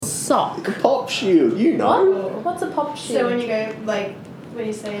sock. The pop shield, you know. What? What's a pop shield? So when you go, like, when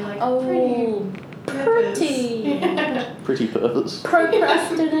you say, like, pretty. Pretty purpose.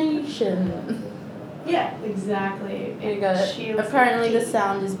 Procrastination. Yeah, exactly. You got it. Shields Apparently the key.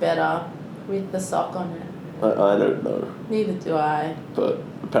 sound is better with the sock on it. I don't know, Neither do I. but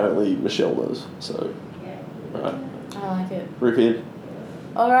apparently Michelle does. So, alright, I like it. rip in.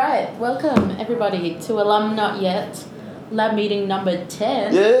 Alright, welcome everybody to Alum Not Yet, lab meeting number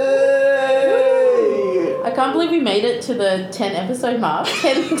 10. Yay! I can't believe we made it to the 10 episode mark.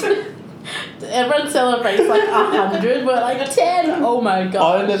 10. Everyone celebrates like 100. We're like 10. Oh my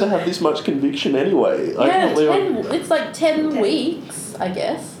god. I never had this much conviction anyway. I Yeah, can't believe 10, it's like 10 weeks, I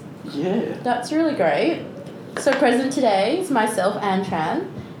guess. Yeah. That's really great. So present today is myself, Anne Tran,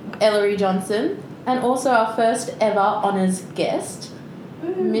 Ellery Johnson, and also our first ever honours guest,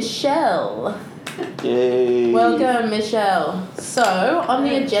 Michelle. Yay. Welcome, Michelle. So, on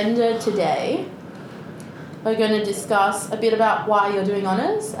the agenda today, we're going to discuss a bit about why you're doing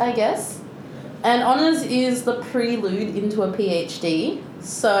honours, I guess. And honours is the prelude into a PhD.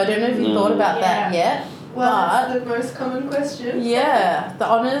 So, I don't know if you thought about that yet. Well, but that's the most common question. yeah, the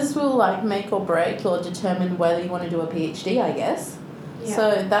honours will like make or break or determine whether you want to do a PhD, I guess. Yeah.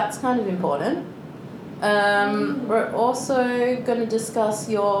 So that's kind of important. We're also going to discuss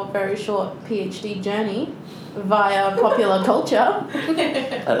your very short PhD journey via popular culture. Wait,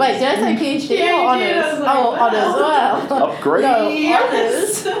 did I say PhD Yeah, or you did. I honours? was like, Oh, wow. honours. Wow. Upgrade. No,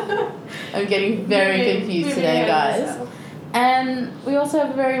 Yes. honours. I'm getting very confused Moving today, ahead of guys. yourself. And we also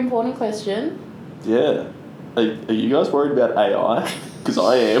have a very important question. Yeah. Are you guys worried about AI? Because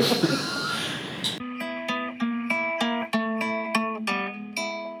I am.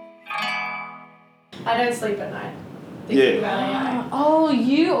 I don't sleep at night. Yeah. Thinking about AI. Oh,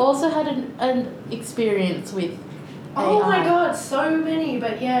 you also had an experience with Oh AI. my god, so many,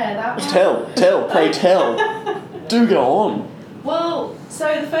 but yeah, that one. Pray tell. Do go on. Well,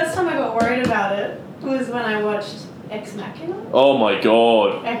 so the first time I got worried about it was when I watched Ex Machina. Oh my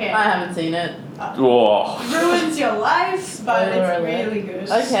god. Okay. I haven't seen it. Oh. Ruins your life, but Spoiler it's alert. really good.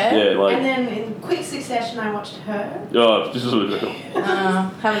 Okay. Yeah, like. And then in quick succession, I watched Her. Oh,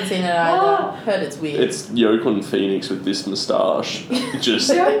 Haven't seen it either. Oh. Heard it's weird. it's Joaquin Phoenix with this moustache.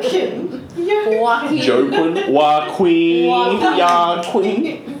 Just. Joking. Joaquin. Joaquin.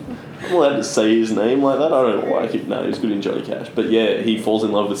 I'm allowed to say his name like that. I don't like it. No, he's good in Johnny Cash. But yeah, he falls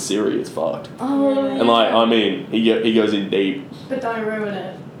in love with Siri. It's fucked. Oh. And like, I mean, he goes in deep. But don't ruin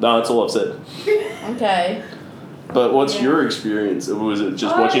it. No, that's all I've said. Okay. But what's Yeah. your experience? Or was it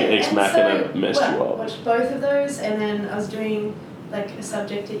just watching Ex and Machina so, messed you up? Watched both of those, and then I was doing like a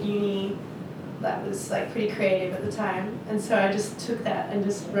subject at uni that was like pretty creative at the time, and so I just took that and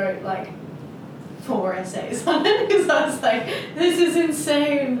just wrote like 4 essays on it because I was like, this is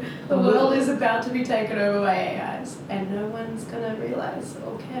insane. The world is about to be taken over by AIs, and no one's gonna realize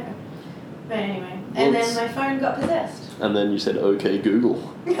or care. But anyway, and Well, then my phone got possessed. And then you said, okay,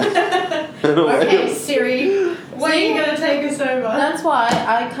 Google. Okay, Siri, when are you gonna take us over? That's why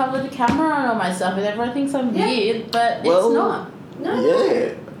I cover the camera on all my stuff, and everyone thinks I'm Yeah. weird, but Well, it's not. No, Yeah.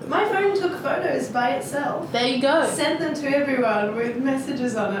 my phone took photos by itself. There you go. Sent them to everyone with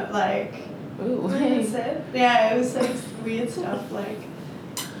messages on it, like, Ooh. what it said? Yeah, it was like weird stuff, like,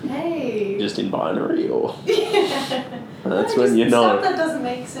 hey. Just in binary or. Yeah. That's No, when you just know. Stuff that doesn't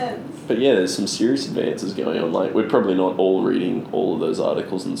make sense. But yeah, there's some serious advances going on. Like, we're probably not all reading all of those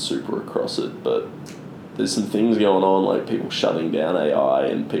articles and super across it, but there's some things going on, like people shutting down AI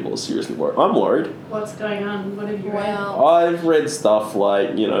and people are seriously worried. I'm worried. What's going on? What have you read? Well, I've read stuff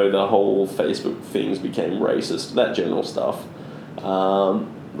like, you know, the whole Facebook things became racist, that general stuff.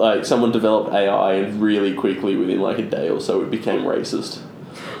 Like, someone developed AI and really quickly, within like a day or so, it became racist.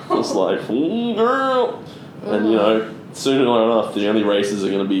 It's like, girl! And, you know, sooner or enough, the only races are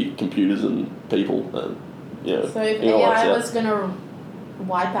going to be computers and people. And, you know, so if you know what's AI out. was going to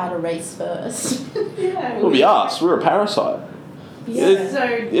wipe out a race first. Yeah. It'll be us. We're a parasite. Yeah. So,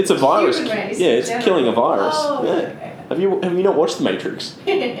 It's a virus. human race, Yeah, it's general. killing a virus. Oh, Yeah. okay. Have you not watched The Matrix?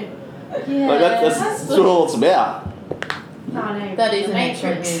 Yeah. Like that's all it's about. No, That is The an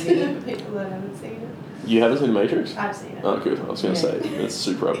excellent Matrix. movie. People that haven't seen it. You haven't seen The Matrix? I've seen it. Oh, good. I was going to Yeah. say, it's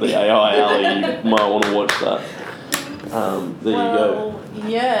super up the AI alley. You might want to watch that. There you go.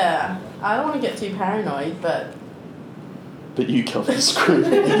 Yeah. I don't want to get too paranoid, but But you come and screw with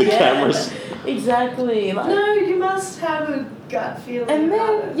the Yeah. cameras. Exactly. Like, No, you must have a gut feeling and about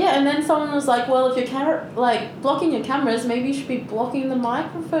then it. yeah, and then someone was like, "Well, if you're blocking your cameras, maybe you should be blocking the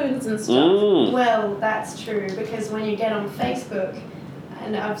microphones and stuff." Mm. Well, that's true, because when you get on Facebook,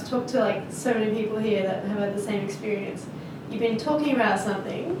 and I've talked to like so many people here that have had the same experience, you've been talking about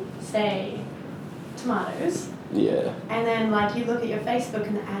something, say tomatoes, Yeah. and then like you look at your Facebook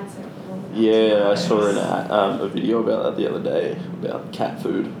and the ads are all about Yeah, I saw tomatoes. a video about that the other day about cat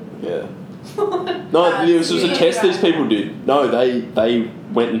food. Yeah. No, That's this was a weird. test these people did. No, they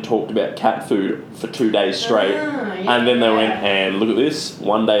went and talked about cat food for 2 days straight, and then they went and look at this.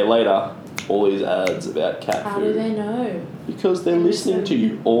 1 day later, all these ads about cat How food. do they know? Because they're listening to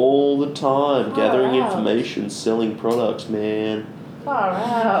you all the time, gathering out. information, selling products, man. Far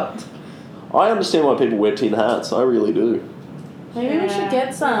out. I understand why people wear tin hats. I really do. Maybe we should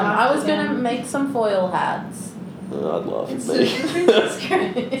get some. I was gonna make some foil hats. I'd laugh It's at a me. princess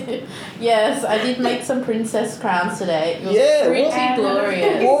crown. Yes, I did make some princess crowns today. It was Yeah, pretty what-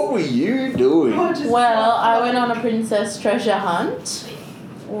 glorious. What were you doing? Gorgeous Well, I flower. went on a princess treasure hunt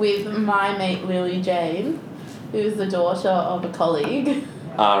with my mate Lily Jane, who's the daughter of a colleague.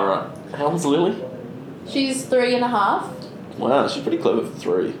 Right. How old's Lily? She's 3.5. Wow, she's pretty clever for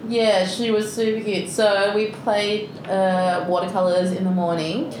 3. Yeah, she was super cute. So we played watercolors in the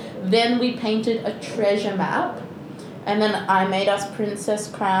morning. Then we painted a treasure map. And then I made us princess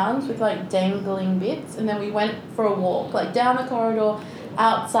crowns with like dangling bits. And then we went for a walk, like down the corridor,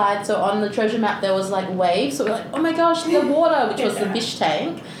 outside. So on the treasure map there was like waves. So we're like, oh my gosh, the water, which was the fish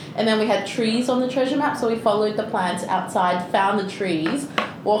tank. And then we had trees on the treasure map. So we followed the plants outside, found the trees,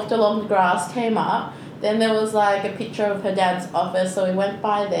 walked along the grass, came up. Then there was like a picture of her dad's office, so we went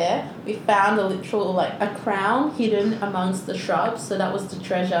by there. We found a literal, like a crown hidden amongst the shrubs, so that was the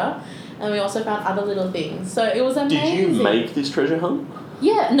treasure. And we also found other little things. So it was amazing. Did you make this treasure hunt?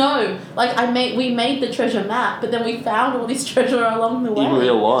 Yeah, no. Like we made the treasure map, but then we found all this treasure along the way. In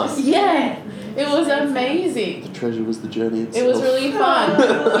real life? Yeah. It was amazing. The treasure was the journey itself. It was really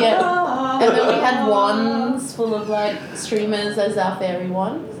fun. Yeah. And then we had wands full of like streamers as our fairy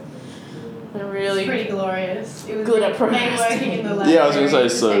wands. And really It's pretty glorious. It was good at me working in the lab. Yeah, I was going to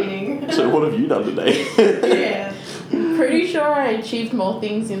say, entertaining. so what have you done today? Yeah. pretty sure I achieved more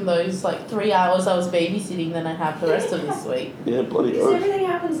things in those like 3 hours I was babysitting than I have the rest of this week. Yeah, bloody Because oath. everything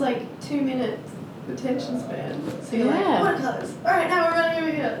happens like 2 minutes attention span. So you're Yeah. like, watercolors. Alright, now we're running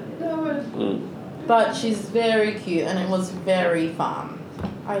over here. No, we're... Mm. But she's very cute and it was very fun.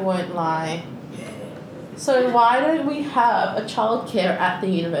 I won't lie. So why don't we have a childcare at the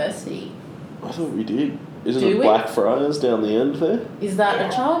university? I thought we did. Isn't Do it we? Blackfriars down the end there? Is that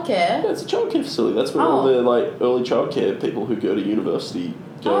a childcare? Yeah, it's a childcare facility. That's where all Oh. the like early childcare people who go to university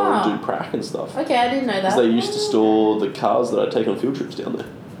go Oh. and do prac and stuff. Okay, I didn't know Because that. they used to store the cars that I take on field trips down there.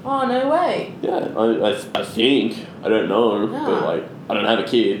 Oh, no way. Yeah, I think. I don't know. But Yeah. like, I don't have a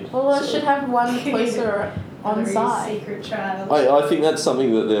kid. Well, I so- should have one closer on Very site. secret child. I think that's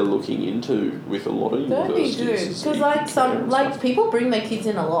something that they're looking into with a lot of Don't be universities. good. is Because you like can some train and like stuff. people bring their kids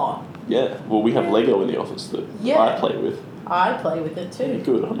in a lot. Yeah, well, we have Lego in the office that Yeah. I play with. I play with it too.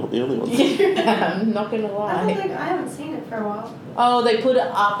 Good, I'm not the only one. Yeah, I'm not gonna I don't lie. think I haven't seen it for a while. Oh, they put it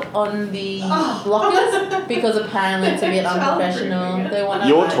up on the Oh. blockers because apparently it's a bit Child unprofessional. proofing it. They want to.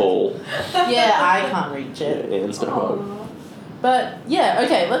 You're tall. Yeah, I can't reach Yeah, it. Anne's no hope. Aw. But yeah,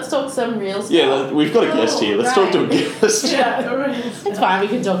 okay, let's talk some real stuff. Yeah, we've got a guest here. Let's talk to a Right. guest. Yeah, alright. It's fine, we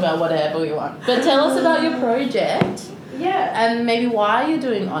can talk about whatever we want. But tell us about your project Yeah. and maybe why you're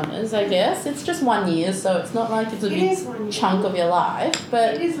doing honours, I guess. It's just 1 year, so it's not like it's a It big is 1 year. chunk of your life.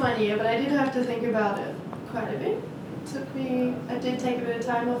 But It is 1 year, but I did have to think about it quite a bit. I did take a bit of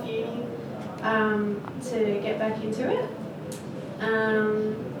time off uni to get back into it.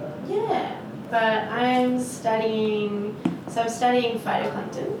 Yeah, but I'm studying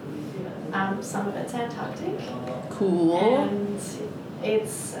phytoplankton. Some of it's Antarctic. cool. And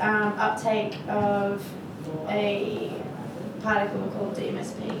it's uptake of a particle called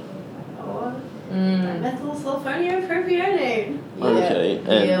DMSP, or methyl sulfoniopropionic. Okay,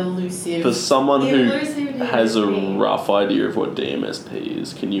 The and elusive. For someone The who elusive has a DMSP. rough idea of what DMSP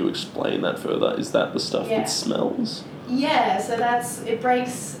is, can you explain that further? Is that the stuff Yeah. that smells? Yeah, so it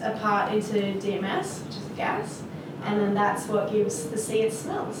breaks apart into DMS, which is a gas, and then that's what gives the sea its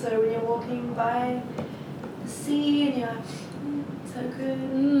smell. So when you're walking by the sea and you're like, so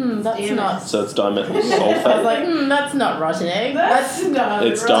good. That's DMS. not. So it's dimethyl I was sulfate. like, that's not rotten. That's not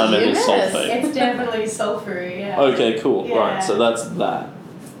It's right. dimethyl Yes. sulfate. It's definitely sulfury, yeah. Okay, cool. Yeah. Right, so that's that.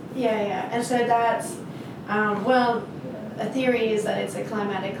 Yeah, and so that's, well, a theory is that it's a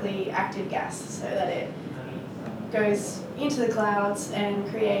climatically active gas, so that it goes into the clouds and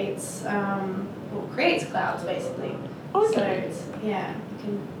creates clouds basically. Okay. So it's, yeah,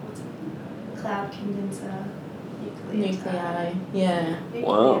 what's it? Cloud condenser, Nuclei. Yeah.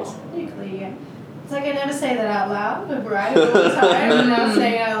 Wow. Nuclei. It's like I never say that out loud, right? All the time, and now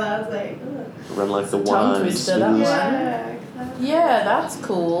saying it out loud, it's like, ugh. Run like the Tongue wine. twister, that smooth. one. Yeah, Yeah, that's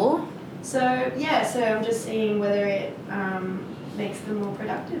cool. So I'm just seeing whether it makes them more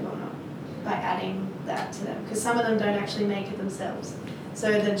productive or not by adding that to them, because some of them don't actually make it themselves.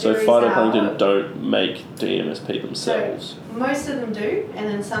 So the jury's phytoplankton out. don't make DMSP themselves. So most of them do, and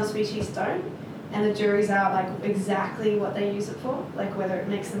then some species don't. And the jury's out like exactly what they use it for, like whether it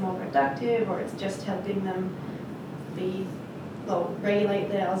makes them more productive or it's just helping them regulate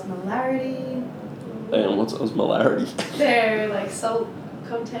their osmolarity. And what's osmolarity? Their like salt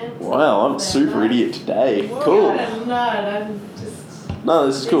content. Wow, I'm super idiot today. Well, Cool. I'm not. I'm just. No,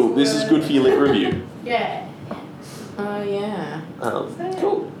 this is cool. This is good for your lit review. Yeah. Oh, yeah.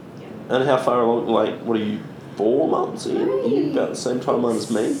 Cool. And how far along? Like, what are you? 4 months in? You about the same timeline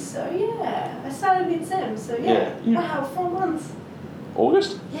as me? So yeah, I started mid-sem. So yeah. Wow, 4 months.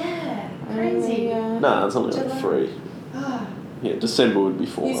 August? Yeah. Crazy. No, it's only like July. 3. Ah. Yeah, December would be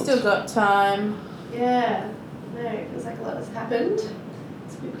 4 You months. still got time. Yeah. No, it feels like a lot has happened.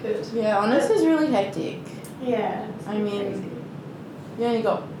 It's been good. Yeah, Honors is really hectic. Yeah. I mean, crazy. You only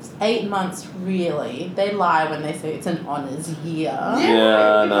got 8 months, really. They lie when they say it's an honours year.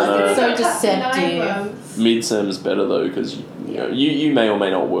 Yeah, no. It's So got up to 9 deceptive. months. Mid-sem's better though, because you may or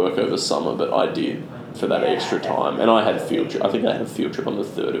may not work over summer, but I did for that extra time, and I had a field trip. I think I had a field trip on the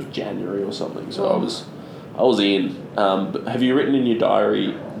 3rd of January or something. So I was in. But have you written in your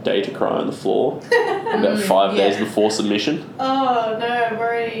diary day to cry on the floor about 5 days before submission? Oh no, I've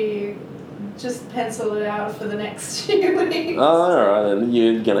already just penciled it out for the next few weeks. Oh, alright, then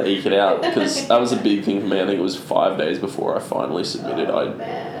you're gonna eke it out, because that was a big thing for me. I think it was 5 days before I finally submitted.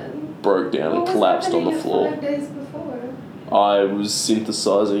 Man. Broke down and What was collapsed on the happening floor. 5 days before? I was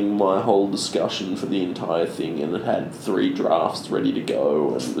synthesizing my whole discussion for the entire thing, and it had 3 drafts ready to go,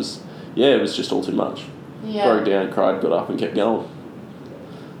 and it was just all too much. Yeah. Broke down, cried, got up, and kept going.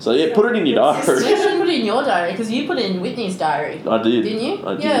 So yeah, put it in your diary. You should put it in your diary, because you put it in Whitney's diary. I did. Didn't you?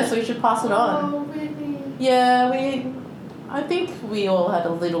 I did. Yeah, so we should pass it on. Oh, Whitney. Yeah, I think we all had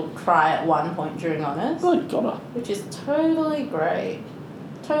a little cry at one point during Honours, I gotta. which is totally great.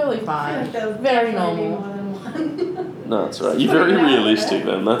 Totally I feel fine. like there was Very definitely normal. more than one. No, that's right. You're very realistic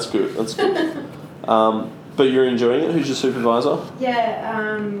then. That's good. That's good. But you're enjoying it? Who's your supervisor?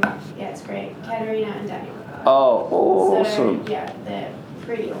 Yeah, it's great. Katerina and Daniel. Oh, awesome. So, yeah, they're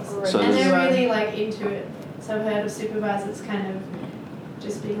pretty awesome. So and this- they're really like into it. So I've heard of supervisors kind of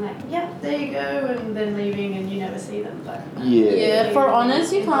just being like, yeah, there you go, and then leaving and you never see them. But Yeah, for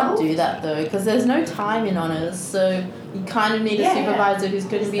Honours you can't do that though, because there's no time in Honours, so you kind of need a supervisor who's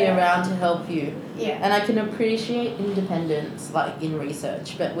going to be around to help you. Yeah. And I can appreciate independence, like in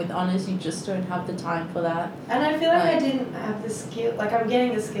research, but with Honours you just don't have the time for that. And I feel like I Like- didn't have the skill. Like I'm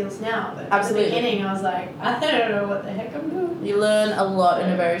getting the skills now, but Absolutely. at the beginning I was like, I don't know what the heck I'm doing. You learn a lot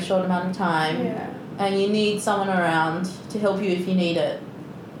in a very short amount of time, Yeah. and you need someone around to help you if you need it.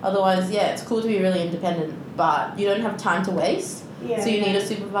 Otherwise, it's cool to be really independent, but you don't have time to waste. Yeah. So you need a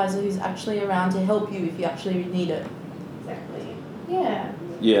supervisor who's actually around to help you if you actually need it. Exactly. Yeah.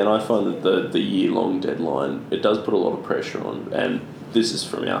 Yeah, and I find that the year-long deadline, it does put a lot of pressure on, and this is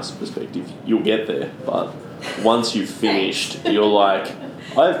from our perspective, you'll get there, but once you've finished, you're like,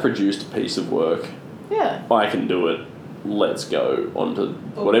 I've produced a piece of work, Yeah. I can do it, let's go on to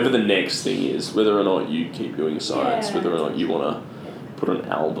whatever the next thing is, whether or not you keep doing science, Yeah. whether or not you want to put an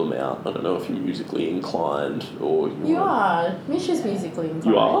album out. I don't know if you're musically inclined or You are. Mish is musically inclined.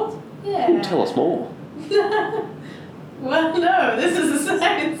 You are? Yeah. Tell us more. Well, no, this is a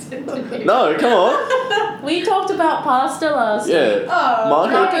science interview. No, come on. We talked about pasta last week. Yeah. Oh,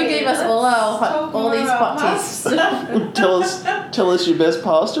 Marco Marco gave us all these hot tips. Tell us your best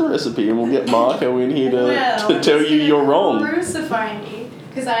pasta recipe, and we'll get Marco in here to tell you you're wrong. Crucify me,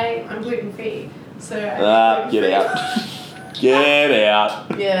 because I'm gluten free. So Get out. Get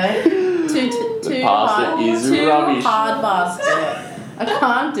out. Yeah. Too pasta hard. is too rubbish. hard basket. I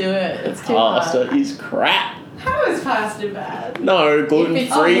can't do it. It's too Pasta hard. is crap. How is pasta bad? No, gluten-free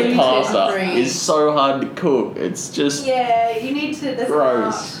gluten-free. pasta is so hard to cook. It's just Yeah, you need to. There's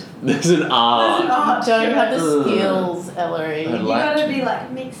gross. There's an art. art. Don't have the Ugh. skills, Ellery. I You like gotta to- be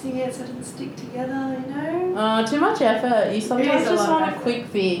like mixing it so it doesn't stick together, you know? Too much effort. You sometimes is a just lot of want a effort. quick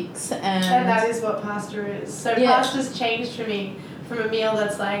fix, And that is what pasta is. So Yeah. pasta's changed for me from a meal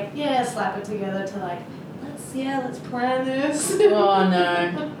that's like, slap it together to like, let's plan this. Oh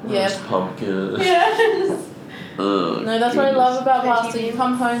no. Yeah. Roast pumpkin. Yes. Ugh, No, that's what I love about Veggie pasta. You beans.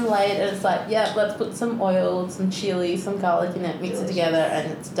 come home late and it's like, let's put some oil, some chili, some garlic in it, mix it together,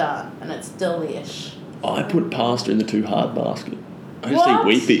 and it's done. And it's delish. I put pasta in the too hard basket. I just What?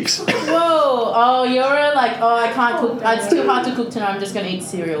 eat Weet-Bix. Whoa! Oh, you're like, I can't cook. It's too hard to cook tonight. I'm just gonna eat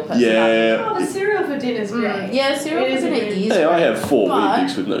cereal. Person. Yeah. Oh, the cereal for dinner is great. Yeah, cereal It for is dinner good. is Hey, I great, have 4 but-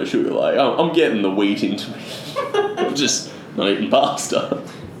 Weet-Bix with no sugar. Like, I'm getting the wheat into me. I'm just not eating pasta.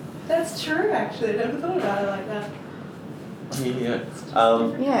 That's true, actually. I never thought about it like that.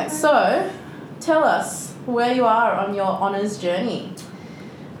 Yeah. Yeah. So, tell us where you are on your honours journey.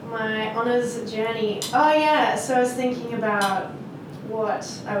 My honours journey. Oh yeah, so I was thinking about what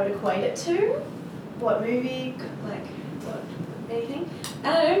I would equate it to, what movie, like what anything.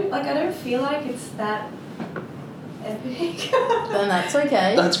 And I don't feel like it's that epic. Then that's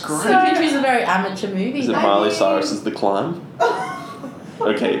okay. That's great. You can choose a very amateur movie. Is it I Miley mean- Cyrus's The Climb?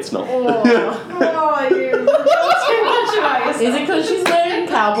 Okay, it's not. Oh, you know too much about yourself. Is it because she's wearing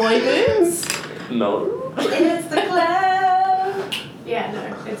cowboy boots? No. It's the cloud. Yeah,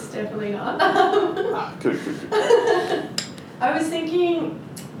 no, it's definitely not. Good. I was thinking,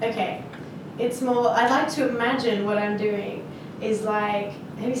 okay, it's more, I'd like to imagine what I'm doing is like,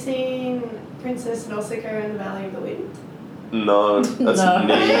 have you seen Princess Nausicaa in the Valley of the Wind? No, that's No.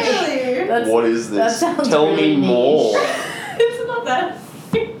 niche. Really? That's- What is that this? sounds Tell really me more. It's not that.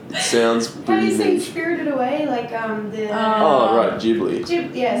 It sounds Have you pretty seen niche. Spirited Away? Like, the... Oh, right,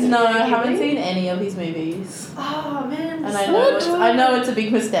 Ghibli. Yes. No, I Ghibli. haven't seen any of his movies. Oh, man. And so I know good. it's a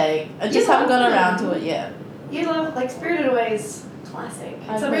big mistake. I just You haven't love got around them. to it yet. You love, like, Spirited Away is classic.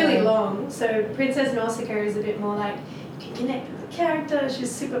 It's I've really heard. long. So Princess Nausicaa is a bit more like, you can connect with the character.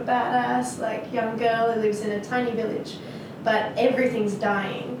 She's super badass, like, young girl who lives in a tiny village. But everything's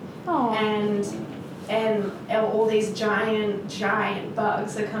dying. Oh. And all these giant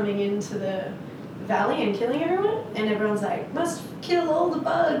bugs are coming into the valley and killing everyone. And everyone's like, must kill all the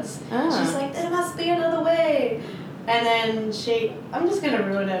bugs. She's like, there must be another way. And then I'm just going to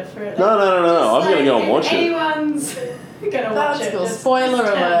ruin it for it. No. I'm going to go and watch it. Anyone's going to watch That's it. cool. just Spoiler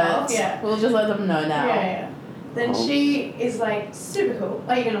turn alert. off. Yeah. We'll just let them know now. Yeah. Then Oh. she is like super cool.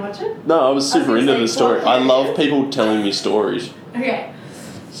 Are you going to watch it? No, I was super gonna into say, the story. what I period? love people telling me stories. Okay.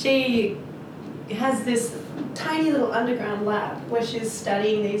 She has this tiny little underground lab where she's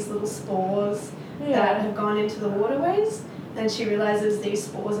studying these little spores that Yeah. have gone into the waterways, and she realizes these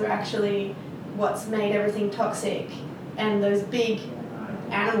spores are actually what's made everything toxic, and those big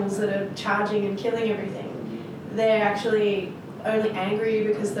animals that are charging and killing everything, they're actually only angry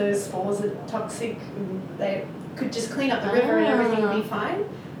because those spores are toxic and they could just clean up the river and everything would be fine,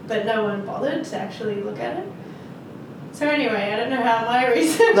 but no one bothered to actually look at it. So anyway, I don't know how my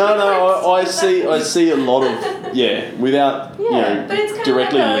research No, works. I see a lot of without Yeah. But it's kind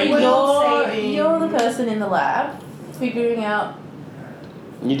directly of like linking. You're the person in the lab figuring out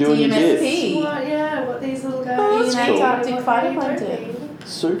You're doing your bits. DMSP. What these little guys Oh, that's do, cool. Antarctic what fighter they plankton. do.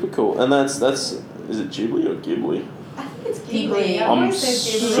 Super cool. And that's is it Ghibli or Ghibli? I think it's Ghibli. Ghibli. I I'm always say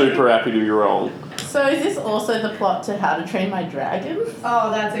Ghibli. super happy to be wrong. So is this also the plot to How to Train My Dragon?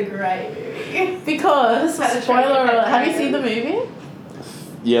 Oh, that's a great movie. Because How to Train spoiler Your alert, have you Dragon. seen the movie?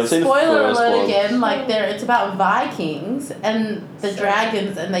 Yeah, I've seen the Spoiler first alert one. again, like it's about Vikings and the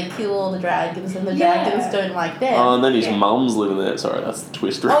dragons, and they kill all the dragons, and the Yeah. dragons don't like them. Oh, and then his Yeah. mum's living there. Sorry, that's the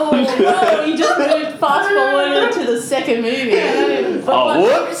twist. Oh no! You just moved fast forward to the second movie. But Oh,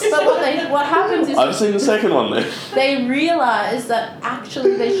 whoops! But what happens is I've seen the second one then. they realize that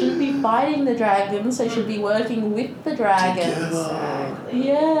actually they shouldn't be fighting the dragons. They should be working with the dragons. Exactly.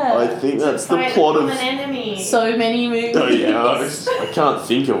 Yeah. I think that's the Fight plot a of. common enemy. So many movies. Oh yeah, I can't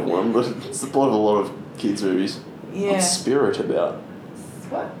think of one, but it's the plot of a lot of kids' movies. Yeah. What's Spirit about?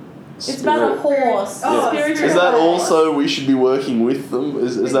 What? It's about a horse. Oh, Spirited Spirit. Is that Away. also we should be working with them?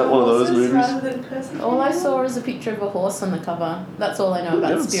 Is that one of those Horses movies? rather than person All I people? saw is a picture of a horse on the cover. That's all I know You about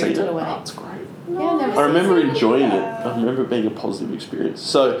haven't seen Spirited it? Away. Oh, it's great. Yeah, never I remember seen it. enjoying it. I remember it being a positive experience.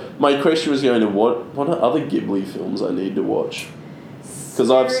 So my question was going to what are other Ghibli films I need to watch? Because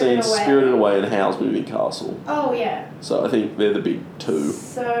I've seen Spirited Away and Howl's Moving Castle. Oh yeah. So I think they're the big two.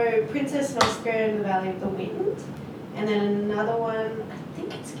 So Princess Nausicaa in the Valley of the Wind, and then another one. I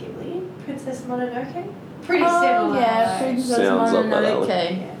think it's Ghibli. Princess Mononoke. Pretty similar. yeah, though. Princess Sounds up that alley.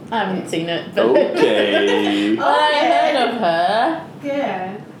 Mononoke. Yeah. I haven't seen it, but Okay. but I heard of her.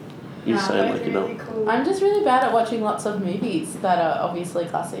 Yeah. You Nah, sound both like you really know. cool. I'm just really bad at watching lots of movies that are obviously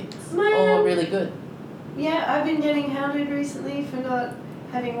classics Man. or really good. Yeah, I've been getting hounded recently for not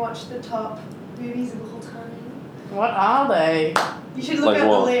having watched the top movies of the whole time. What are they? You should look Like at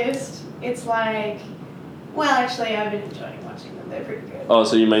what? the list. It's like, well, actually, I've been enjoying watching them. They're pretty good. Oh,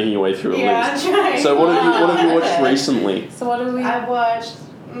 so you're making your way through a Yeah, list. I'm trying. So what have you Okay. watched recently? So what are we? I watched.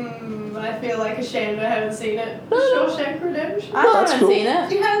 and I feel like ashamed I haven't seen it. Shawshank Redemption. I That's haven't cool. seen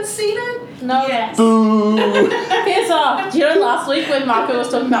it. You haven't seen it? No. Yes. Boo! Piss off. Do you know last week when Marco was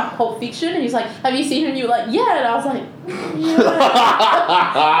talking about Pulp Fiction and he's like, have you seen it? And you were like, yeah. And I was like, yeah.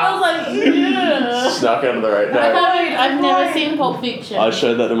 I was like, yeah. Snuck under the radar. I've never seen Pulp Fiction. I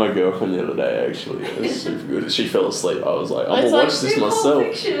showed that to my girlfriend the other day, actually. It was super good. She fell asleep. I was like, I'm It's gonna like watch this Pulp myself.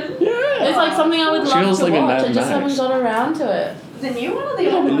 Fiction. Yeah. It's like something I would She love feels to like a watch. Mad I just Max. haven't got around to it. The new one or the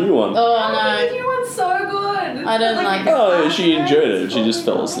Yeah, old the one? new one. Oh, The no. new one's so good. I don't like it. Oh, yeah, she enjoyed it. She Oh just my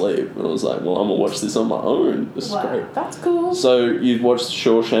fell God. asleep. And I was like, well, I'm gonna watch this on my own. This is Wow. great. That's cool. So, you've watched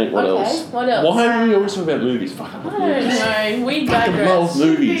Shawshank. What Okay, else? what else? Why are we always talking about movies? Fuck, I I love don't movies. know. We Fucking love digress.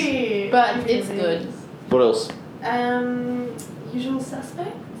 movies. But it's good. What else? Usual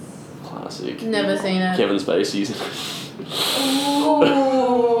Suspects. Classic. Never seen it. Kevin Spacey's.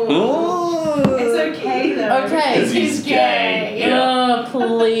 It's okay though. Okay. Because he's gay. Yeah. Oh,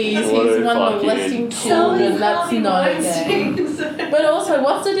 please. What He's a one fucking molesting cunt. children. That's not okay. But also,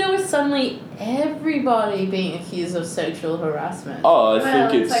 what's the deal with suddenly everybody being accused of sexual harassment? Oh, I Well,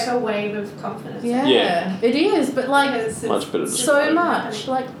 think it's it's like a wave of confidence. Yeah, Yeah. it is, but like, Because much better to so much.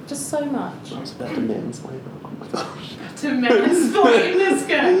 Like, just so much. I was about to mansplain. Oh my gosh. To mansplain this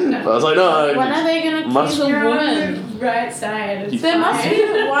guy. I No. was like, no. When are they going to Must- accuse a You're on woman? the right side. It's There must fine.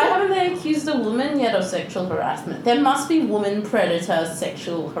 be. Why haven't they accused a woman yet of sexual harassment? There must be woman predator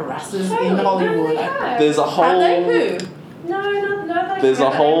sexual harassers in Hollywood. There's a Have whole. they who? No, like There's a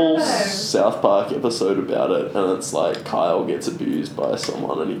that. whole No. South Park episode about it, and it's like Kyle gets abused by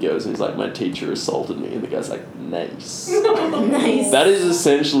someone, and he goes and he's like, "My teacher assaulted me," and the guy's like, "Nice." Nice. That is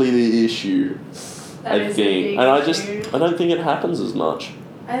essentially the issue, That I is a think, big and issue. I don't think it happens as much.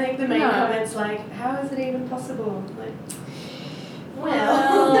 I think the main No. comment's like, how is it even possible? Like,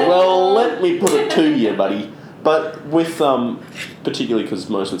 Well- Well, let me put it to you, buddy. But with particularly because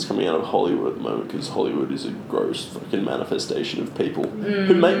most of it's coming out of Hollywood at the moment, because Hollywood is a gross fucking manifestation of people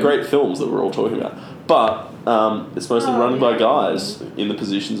who make great films that we're all talking about. But it's mostly Oh, run by yeah. guys in the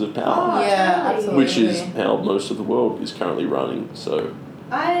positions of power, Oh, Yeah, totally. absolutely. which is how most of the world is currently running. So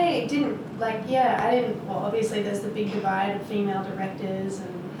I didn't, well, obviously there's the big divide of female directors and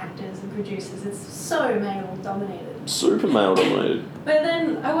actors and producers. It's so male dominated. super male dominated. But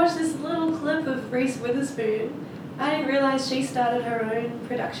then I watched this little clip of Reese Witherspoon. I didn't realise she started her own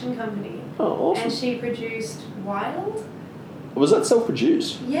production company. Oh, And awesome! she produced Wild. Was that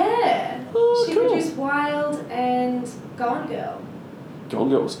self-produced? Yeah. Oh, She cool. produced Wild and Gone Girl. Gone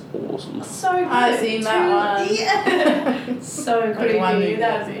Girl was awesome. So good. I've seen that one. Yeah. So Only one creepy. movie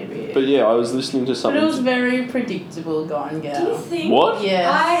That I've seen. movie. But yeah, I was listening to But something. it was very predictable, Gone Do you Girl. think? What? Yes.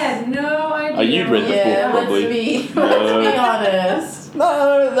 I had no idea. Oh, you'd read the Yeah, book, probably. let's be honest.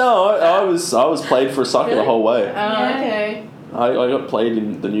 No, I was played for a sucker the Really? whole way. Oh, okay. I got played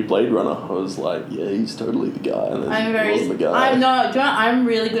in the new Blade Runner. I was like, yeah, he's totally the guy. And then I'm he very. wasn't the guy. I'm not. Do you know, I'm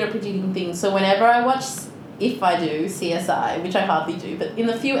really good at predicting things. So whenever I watch, if I do CSI, which I hardly do, but in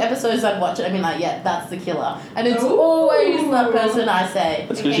the few episodes I've watched it, I've been like, yeah, that's the killer, and it's Ooh. always the person I say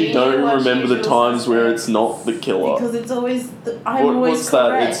That's because Okay, you you don't watch remember the Usual times where Suspects. it's not the killer. because it's always. I'm always What's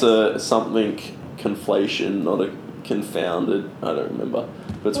correct. that? It's a something conflation, not a confounded. I don't remember.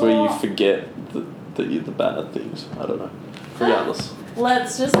 But it's where you Well- forget the bad things. I don't know. Regardless.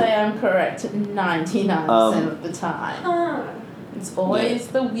 Let's just say I'm correct 99% of the time. Huh. It's always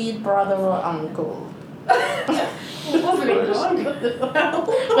the weird brother or uncle. It wasn't even Gone Girl.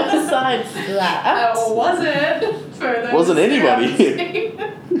 Besides that. Oh, was it? For those Wasn't who anybody.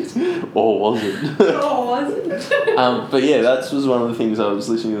 haven't seen. Or was it? Oh, was it? But yeah, that was one of the things I was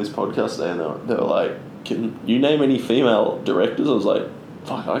listening to this podcast today, and they were like, "Can you name any female directors?" I was like,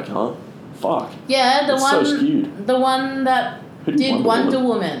 "Fuck, I can't. Fuck." Yeah, the It's one. so skewed. The one that Who did Wonder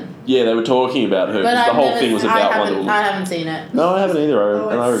Woman. Yeah, they were talking about her. 'Cause the whole thing was about Wonder Woman. I haven't seen it. No, I haven't either, Oh,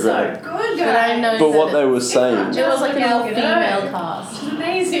 and I it's regret so it. good, But I guys. know But what that they were It's saying, not it was like an all Gal female Gadot. cast. It's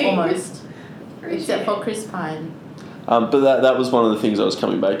amazing. Almost. Appreciate Except for it. Chris Pine. but that was one of the things I was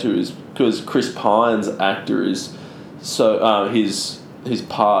coming back to is because Chris Pine's actor is so his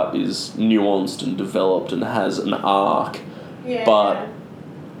part is nuanced and developed and has an arc. Yeah. But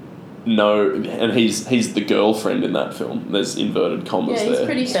no, and he's the girlfriend in that film. There's inverted commas Yeah, he's there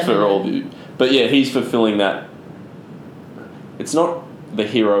pretty for all of you. But yeah, he's fulfilling that. It's not the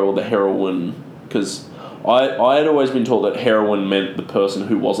hero or the heroine, because I had always been told that heroine meant the person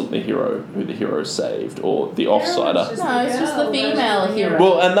who wasn't the hero, who the hero saved, or the offsider. No, it's just the female hero.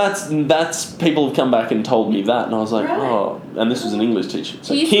 Well, and that's people have come back and told me that, and I was like, Right. oh, and this was an English teacher.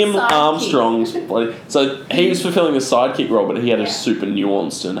 So He's Kim the sidekick. Armstrong's so he was fulfilling the sidekick role, but he had a Yeah. super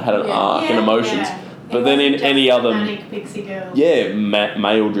nuanced and had an Yeah. arc and Yeah, emotions. yeah. But then in any other Manic Pixie Girl.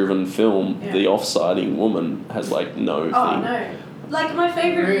 male-driven film, Yeah. the off-siding woman has like no thing. Oh no! Like one of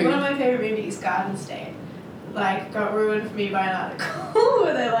my favorite movies, Garden State, like got ruined for me by an article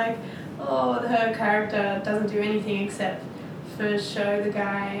where they're like, oh, her character doesn't do anything except for show the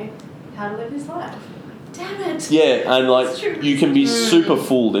guy how to live his life. Damn it! Yeah, and like It's true. you can be super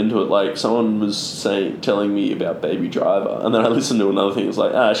fooled into it. Like someone was telling me about Baby Driver, and then I listened to another thing. It's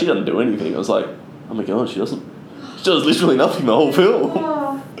like, she doesn't do anything. I was like, oh my god, she does literally nothing the whole film.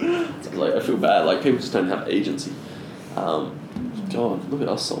 Oh. Like I feel bad. Like people just don't have agency. God, look at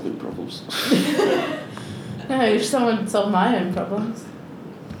us solving problems. No, if someone solve my own problems.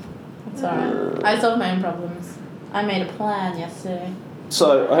 That's alright. I solved my own problems. I made a plan yesterday.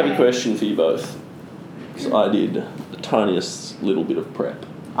 So I have a question for you both. So I did the tiniest little bit of prep.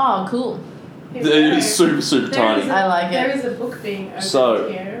 Oh, cool. Here It we is go. super, super There tiny. is a- I like it. There is a book being opened So-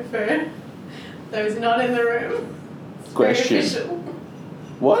 here for those not in the room. It's Question. Very official.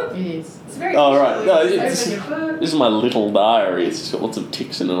 What? It is. It's very Oh, official. right. No, You it's- just open your book. This is my little diary. It's just got lots of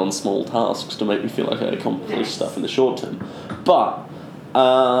ticks in it on small tasks to make me feel like I accomplished Nice. stuff in the short term. But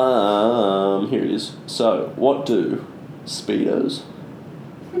here it is. So, what do speedos,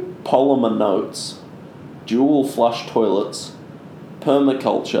 polymer notes, dual flush toilets,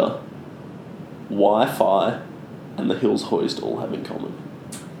 permaculture, Wi-Fi, and the Hills Hoist all have in common?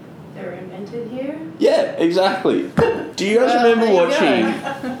 They were invented here. Yeah, exactly. Do you guys remember there you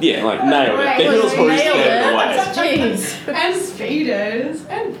watching? Yeah, like nailed it. Right, The well, Hills you Hoist nailed led the way. it. Jeez. And speedos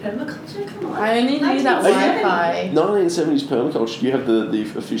and permaculture. Come on. I only knew that 1970. Wi-Fi. 1970s permaculture. Do you have the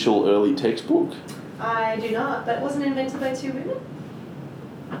official early textbook? I do not. That wasn't invented by two women.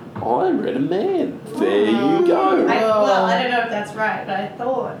 I read a man. There you go. I don't know if that's right, but I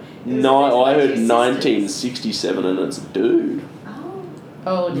thought. it was No, I invented heard by two sisters. 1967 and it's a dude. Oh.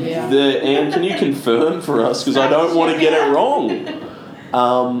 Oh dear. Anne, can you confirm for us? Because I don't want to get it wrong.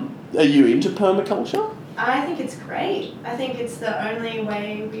 Are you into permaculture? I think it's great. I think it's the only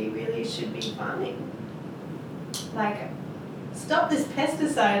way we really should be farming. Like, stop this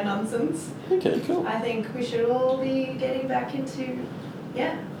pesticide nonsense. Okay, cool. I think we should all be getting back into,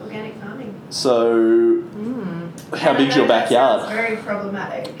 organic farming. So, how And I big's know your that backyard? sounds very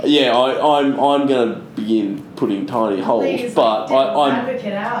problematic. Yeah, I'm going to begin putting tiny holes, Please, but I'm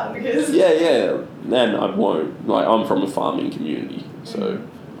advocate out because yeah, and I won't. Like, I'm from a farming community, so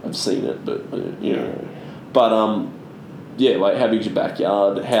I've seen it, but but yeah, like how big's your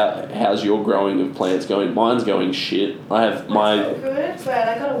backyard? How's your growing of plants going? Mine's going shit. I have my so good, but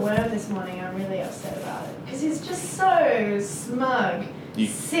I got a worm this morning. I'm really upset about it because he's just so smug. You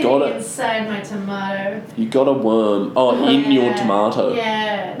sitting got it. inside my tomato. You got a worm. Oh, in your Yeah. tomato.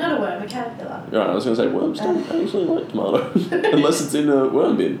 Yeah, not a worm, a caterpillar. Right, I was going to say worms don't actually like tomatoes unless it's in a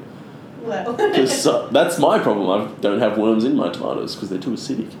worm bin. Well, Because that's my problem. I don't have worms in my tomatoes because they're too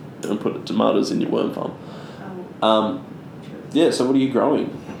acidic. Don't put tomatoes in your worm farm. Yeah, so what are you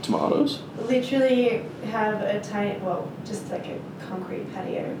growing? Tomatoes? literally have a just like a concrete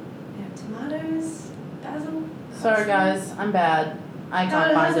patio. We have tomatoes, basil. Sorry guys, I'm bad. I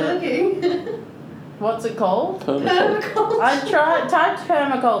can't How's find it it. looking? What's it called? Permaculture. I typed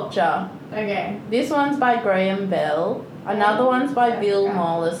permaculture. Okay. This one's by Graham Bell. Another one's by Bill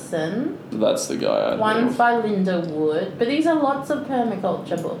Mollison. That's the guy I One's know. by Linda Wood. But these are lots of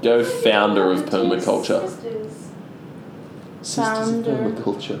permaculture books. Go founder of Two permaculture. sisters. Sisters of Founder.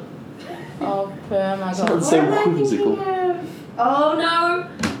 permaculture. Of permaculture. Sounds What so am I whimsical. thinking of? Oh no!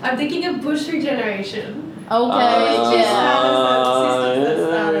 I'm thinking of bush regeneration. Okay, yeah.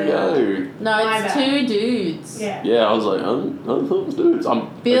 There we go. No, My it's bad. two dudes. Yeah. Yeah, I was like, I thought it was dudes.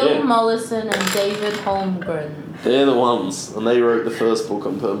 Bill Again, Mollison and David Holmgren. they're the ones, and they wrote the first book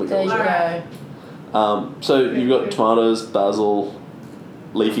on There you permaculture. go. So you've got tomatoes, basil,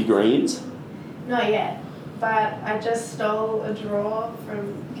 leafy greens. Not yet. But I just stole a drawer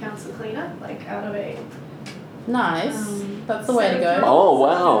from council cleaner, like out of a. Nice. That's the way to go. Oh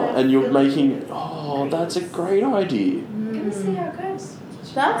wow! And you're making. Oh, that's a great idea. Gonna see how it goes.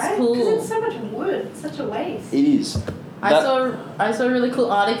 That's cool. Because it's so much wood, it's such a waste. It is. I saw a really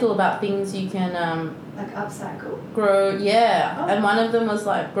cool article about things you can Like upcycle. grow. Yeah, Oh. and one of them was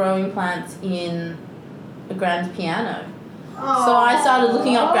like growing plants in a grand piano. Oh. So I started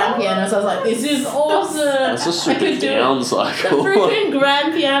looking up grand pianos. I was like, this is awesome. That's a I super could do it. down The cycle. freaking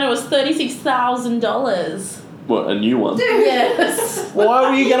grand piano was $36,000. What, a new one? Yes. Why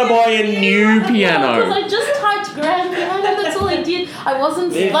were you gonna buy a new Because piano? I just typed grand piano. That's all I did. I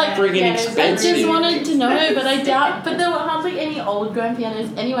wasn't They're like. friggin' I expensive. just wanted to know, but I doubt. But there were hardly any old grand pianos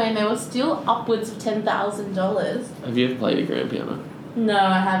anyway, and they were still upwards of $10,000. Have you ever played a grand piano? No,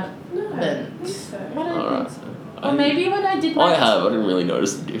 I haven't. No, I don't think so. I don't Alright. think so. Or maybe when I did I have. I didn't really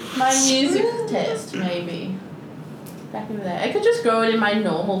notice the difference. my music test, maybe. Back in the day. I could just grow it in my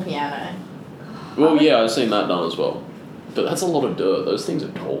normal piano. Well, yeah, I've seen that done as well. But that's a lot of dirt. Those things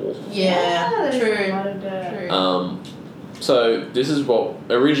are tall. Yeah, that is true. a lot of dirt. True. So this is what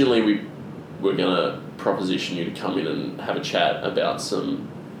originally we were gonna proposition you to come in and have a chat about some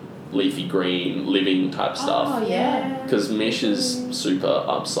leafy green living type stuff. Oh, yeah. Because Mish is super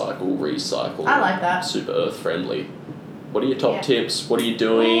upcycle, recycle. I like that. Super earth friendly. What are your top Yeah. tips? What are you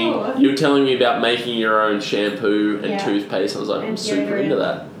doing? Oh. You were telling me about making your own shampoo and Yeah. toothpaste. I was like, I'm And super deodorant. into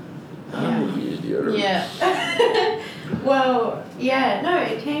that. I Yeah. would use deodorant. Yeah. Well, yeah, no,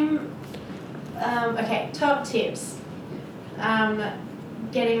 it came. Okay, top tips.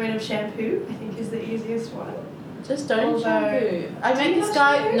 Getting rid of shampoo, I think, is the easiest one. Just don't Although- shampoo. I Do met you this not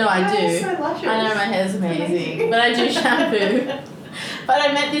guy. shampoo? No, I Your hair is do. so luscious. I know my hair's amazing, but I do shampoo. But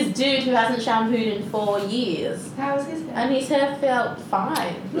I met this dude who hasn't shampooed in 4 years, How is his hair? and his hair felt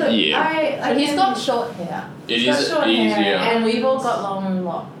fine. Look, Yeah. But he's got short hair, It He's got is short hair easier. and we've all got long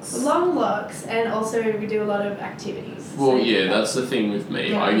locks. long locks, and also we do a lot of activities. Well, So yeah, that's the thing with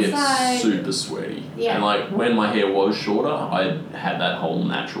me. Yeah, I get inside. super sweaty. Yeah. And like when my hair was shorter, I had that whole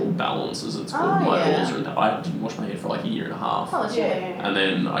natural balance, as it's called. Oh, My yeah. oils are I didn't wash my hair for like a year and a half. Oh, yeah, shit. yeah. And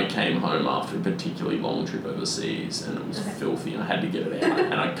then I came home after a particularly long trip overseas, and it was Okay. filthy, and I had to get it out,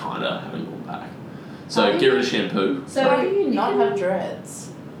 and I kind of haven't gone back. So How do get rid you- of shampoo. So Why do you not can- have dreads?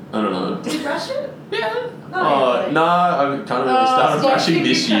 I don't know. Do you brush it? Yeah. Oh, really? No, I've kind of really started so brushing you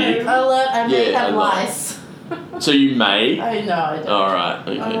this can year. comb. Alert, I may Yeah, have I know. lice. So you may. I know, I don't. Alright,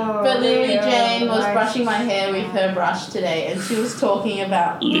 okay. Oh, But Lily yeah, Jane was nice. brushing my hair with her brush today, and she was talking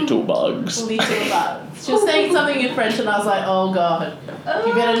about Little bugs. little bugs. She was saying something in French, and I was like, "Oh God,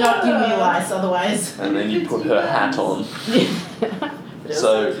 you better not give me lice, otherwise." And then you put her hat on. But it was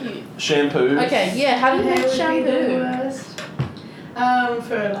So- cute. Shampoo. Okay, yeah. How do you Hair make would be the shampoo? worst.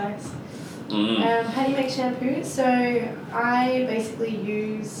 For lice. Mm. How do you make shampoo? So I basically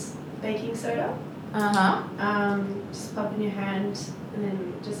use baking soda. Uh huh. Just pop in your hand and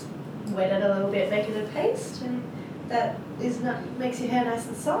then just wet it a little bit, make it a paste, and that makes your hair nice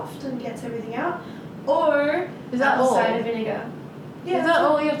and soft and gets everything out. Or Is that apple all? cider vinegar. Yeah, Is that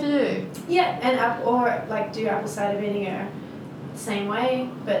all you have to do? Yeah, and do apple cider vinegar the same way,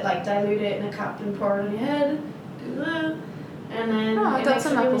 but like dilute it in a cup and pour it on your head. Do that, and then Oh, I it got makes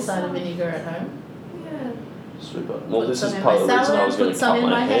some it really apple cider soft. vinegar at home. Yeah. Super. Well, Put this some is in part of my the reason I salad, was going put to some cut in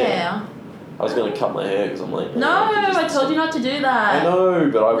my hair. hair. I was going to cut my hair because I'm like, No, I told you not to do I that. know,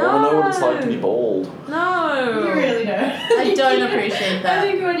 but I want to know what it's like to be No. bald. No. You really don't. I don't appreciate I that.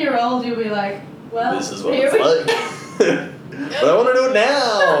 think when you're old, you'll be like, well, This is what here it's we like. But I want to know it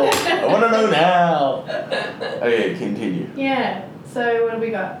now. I want to know now. Okay, continue. Yeah. So what do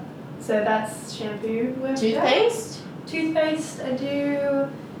we got? So that's shampoo. Worked out. Toothpaste? Toothpaste. I do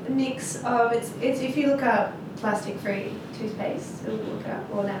a mix of it's if you look up plastic free toothpaste, it will look up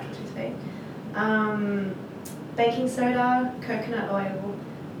or natural toothpaste. Baking soda, coconut oil,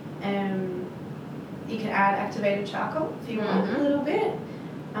 you can add activated charcoal if you want a Mhm. little bit,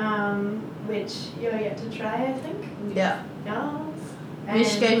 which you're yet to try, I think. Yeah. Yes.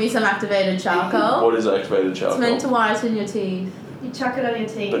 Mish And gave me some activated charcoal. What is activated charcoal? It's meant to whiten your teeth. you chuck it on your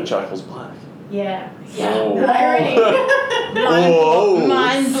teeth. But charcoal's black. Yeah. Oh. Irony. Whoa.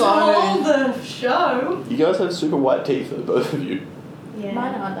 Mind Stole blown. the show. You guys have super white teeth, though, both of you. Yeah.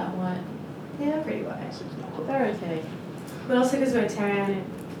 Mine aren't that white. Yeah, pretty white. They're okay. But also because we're Italian,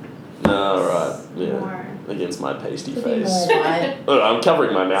 No, right. it's Yeah. more. Against my pasty Could be face. more white.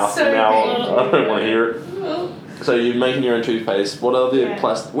 So from now on. painful. I don't want to hear it. So you're making your own toothpaste. What other Yeah.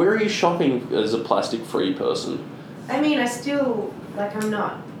 plastic? Where are you shopping as a plastic-free person? I mean, I still, I'm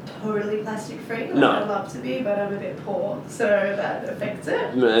not totally plastic free. Like, No. I'd love to be, but I'm a bit poor, so that affects it.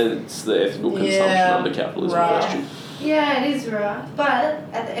 It's the ethical consumption Yeah, under capitalism right. question. Yeah, it is rough. But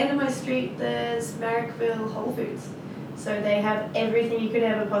at the end of my street, there's Marrickville Whole Foods. So they have everything you could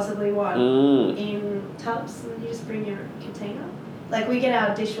ever possibly want Mm. in tubs, and you just bring your container. Like, we get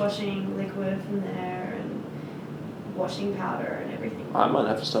our dishwashing liquid from there, and washing powder and everything. I might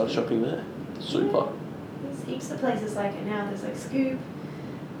have to start shopping there. Super. There's heaps of places like it now. There's like Scoop,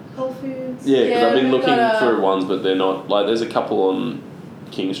 Whole Foods. Yeah, because Yeah, I've been we've looking got a- for ones, but they're not like. There's a couple on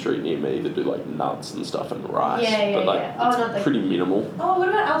King Street near me that do like nuts and stuff and rice. Yeah, yeah, but like yeah. Oh, it's not the- pretty minimal. Oh, what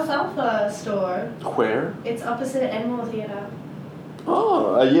about Alfalfa store? Where? It's opposite Enmore Theatre.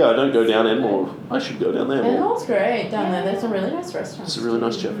 Oh, yeah, I don't go down Enmore. I should go down there more. Enmore's great down there. There's some really nice restaurants. It's a really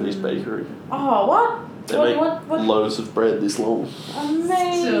nice Japanese bakery. Oh, what? They What? make What? loaves of bread this long.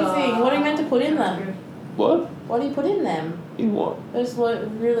 Amazing. What are you meant to put in them? What? What do you put in them? In what? Those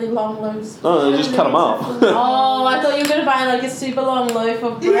really long loaves. Oh, they just cut them up. Oh, I thought you were going to buy like a super long loaf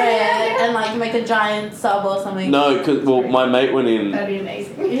of bread and like make a giant sub or something. No, because, well, my mate went in... That'd be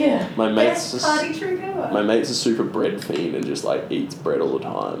amazing. Yeah. My mate's Best party trick ever. My mate's a super bread fiend and just like eats bread all the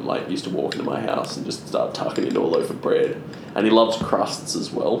time. Like used to walk into my house and just start tucking into a loaf of bread. And he loves crusts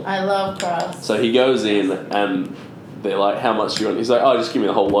as well. I love crust. So he goes in and they're like, how much do you want? He's like, oh, just give me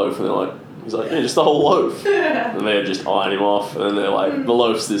the whole loaf. And they're like, he's like, yeah, just the whole loaf. And they're just eyeing him off. And then they're like, the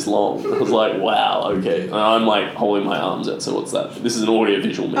loaf's this long. I was like, wow, okay. And I'm like holding my arms out. So what's that? This is an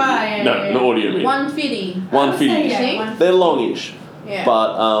audio-visual medium. yeah, No, yeah. an audio medium. 150. 150. Yeah, They're longish. Yeah.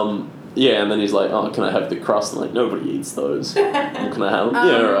 But, yeah, and then he's like, oh, can I have the crust? I'm like, nobody eats those. Well, can I have them?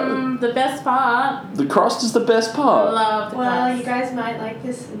 Yeah, right. The best part. The crust is the best I part. love the Well, crust. you guys might like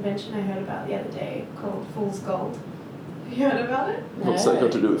this invention I heard about the other day called Fool's Gold. You heard about it? What's that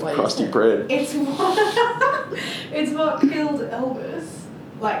got to do with What is crusty it? bread? It's what it's what killed Elvis.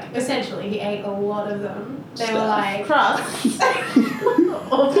 Like, essentially, he ate a lot of them. They were like crust.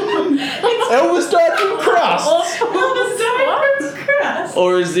 Elvis died from crust! Elvis died from crust.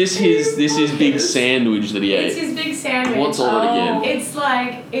 Or is this his big sandwich that he It's ate? his big sandwich. What's all that again?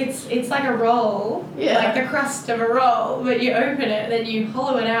 It's like a roll, Yeah. like the crust of a roll, but you open it, then you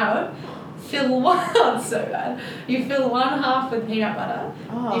hollow it out, fill one, oh, it's so bad. You fill one half with peanut butter,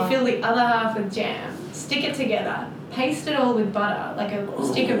 you fill the other half with jam, stick it together, paste it all with butter, like a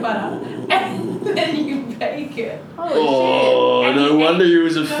stick of butter, and then you bake it. Holy Oh, And no he wonder ate he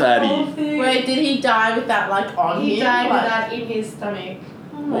was a the whole fatty. thing. shit. Wait, did he die with that like on He him? died with Like- that in his stomach.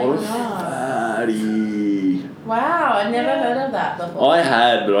 Oh my What a god. fatty. Wow, I never Yeah. heard of that before. I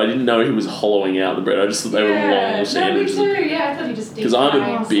had, but I didn't know he was hollowing out the bread. I just thought they were long sandwiches. No, me too. Yeah, I thought he just Because I'm a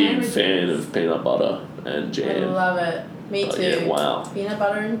deep-fried big sandwiches. fan of peanut butter and I jam. love it. Me Oh, too. yeah, wow. Peanut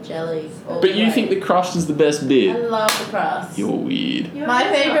butter and jellies. all But the you way. think the crust is the best I bit? love the crust. You're weird. You're My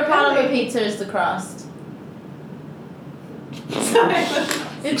just favorite not part of a really- pizza is the crust. Sorry.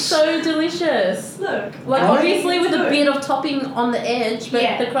 It's so delicious. Look. Like I obviously think with it's a good. bit of topping on the edge, but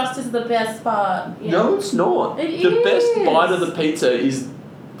Yeah. the crust is the best part. Yeah. No, it's not. It The best is. bite of the pizza is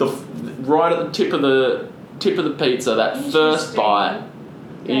right at the tip of the pizza. That first Interesting. bite,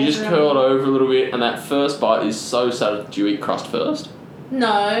 and you Yeah, just right. curl it over a little bit, and that first bite is so satisfying. Do you eat crust first?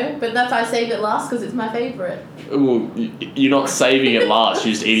 No, but that's I saved it last because it's my favorite. Well, you're not saving it last.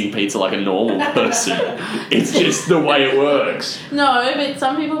 You're just eating pizza like a normal person. It's just the way it works. No, but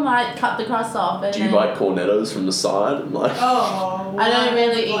some people might cut the crust off. And Do you then buy cornettos from the side? And like, Oh. I don't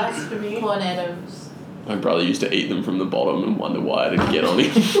really eat blasphemy. cornettos. my brother used to eat them from the bottom and wonder why I didn't get on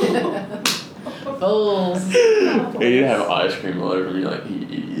him. Balls. He'd have ice cream all over me, like, you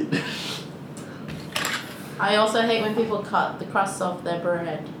idiot. I also hate when people cut the crust off their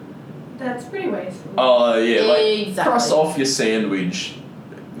bread. That's pretty wasteful. Oh, yeah, like, Exactly. crust off your sandwich.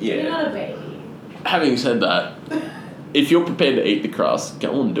 You're Yeah. not a baby. Having said that, if you're prepared to eat the crust,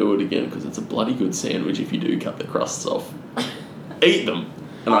 go and do it again, because it's a bloody good sandwich if you do cut the crusts off. Eat them.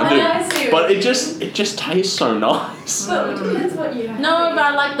 And I do. I see what But you it just tastes so nice. But it depends what you have. No, but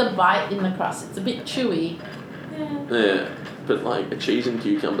I like the bite in the crust. It's a bit chewy. Yeah. Yeah. But like a cheese and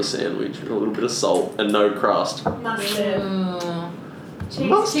cucumber sandwich with a little bit of salt and no crust. Mustard. Mm. Cheese,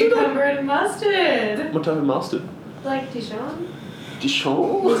 Mustard? cucumber, and mustard. What type of mustard? Like Dijon.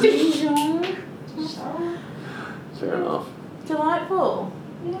 Dijon? Dijon. Fair enough. Delightful.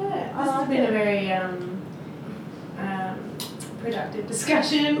 Yeah. I This has like been it. a very productive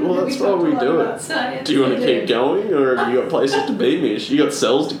discussion. Well, that's why talked a we lot do it. about science. Do you want We to did. keep going, or have you got places to be, Mish? You got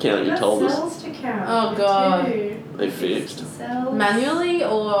cells to count, you Got told us. cells to count. Oh, God. too. They fixed. Cells. Manually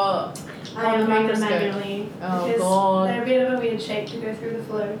or I on am the doing them microscope? manually. Oh, because God. they're a bit of a weird shape to go through the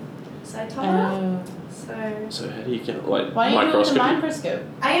flow. Cytometer. Oh. So So how do you count? Like, Why are you doing the microscopy? microscope?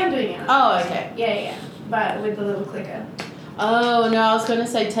 I am doing it. Oh, okay. Yeah. But with the little clicker. Oh no, I was gonna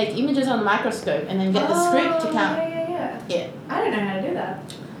say take images on the microscope and then get the script to count. Yeah. Yeah. I don't know how to do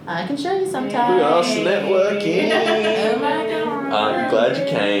that. I can show you sometime. We are networking. Oh my god. I'm glad you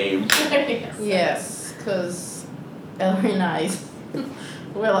came. Yes, because Ellery and I,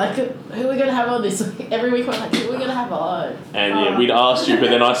 we're like, who are we gonna have on this week? Every week we're like, who are we gonna have on? And yeah, we'd asked you, but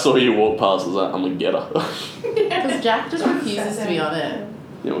then I saw you walk past. I was like, I'm gonna get her. Because Jack just refuses to be on it.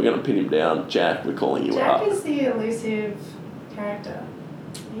 Yeah, we're gonna pin him down. Jack, we're calling you Jack up. is the elusive character.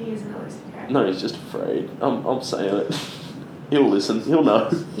 He is an elusive character. No, he's just afraid. I'm saying it. He'll listen. He'll know.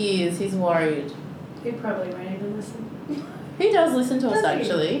 He is. He's worried. He probably won't even listen. He does listen to us Does he?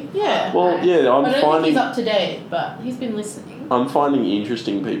 actually. Yeah. Well, yeah, I don't I'm think finding he's up to date, but he's been listening. I'm finding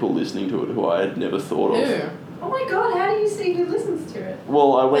interesting people listening to it who I had never thought of. Who? Oh my god, how do you see who listens to it?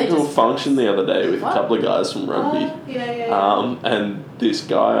 Well, I went They to a just- function the other day with What? a couple of guys from rugby. Yeah. And this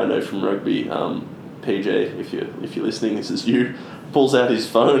guy I know from rugby, PJ, if you're listening, this is you, pulls out his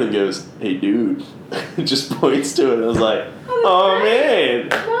phone and goes, "Hey dude," and just points to it. I was like, "Oh man,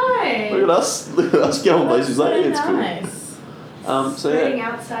 Nice. look at us going places like So it's cool." nice. So Spreading yeah,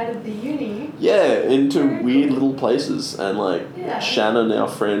 outside of the uni. into Very weird cool. little places, and like Yeah. Shannon, our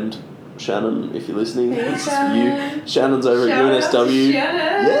friend. Shannon, if you're listening, Hey, this is for Shannon. you. Shannon's over Shout at out to UNSW.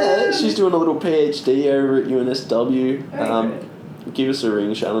 Shannon. Yeah, she's doing a little PhD over at UNSW. Very good. Give us a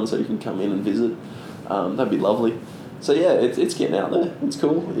ring, Shannon, so you can come in and visit. That'd be lovely. So yeah, it's getting out there. It's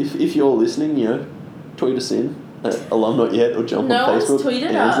cool. If you're listening, tweet us in at alum.yet or jump No on one's Facebook.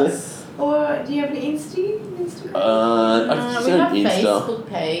 tweeted Yeah, is there? us. Or do you have an Instagram? I We said have Insta. Facebook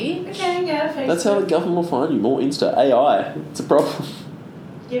page. Okay, yeah, Facebook. That's how the government will find you. More Insta. AI. It's a problem.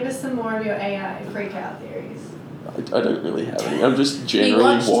 Give us some more of your AI freak out theories. I don't really have any. I'm just He generally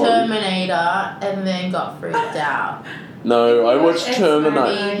watched worried. Terminator and then got freaked out. No, I watched Ex Terminator.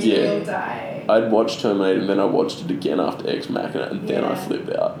 Machina, Yeah. you'll die. I'd watched Terminator and then I watched it again after Ex Machina and then I Yeah.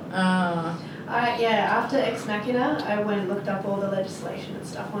 flipped out. After Ex Machina, I went and looked up all the legislation and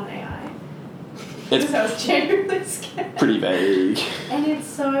stuff on AI. It's Because I was genuinely scared. pretty vague. And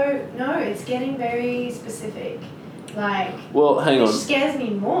it's getting very specific. Like, Well, hang which on. scares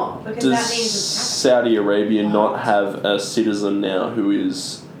me more because Does that means it's Saudi Arabia not What? have a citizen now who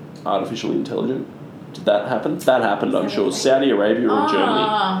is artificially intelligent? Did that happen? That happened, I'm sure. Saudi Arabia or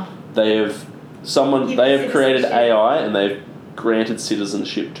Germany. They have Give they it have created citizenship. AI and they've granted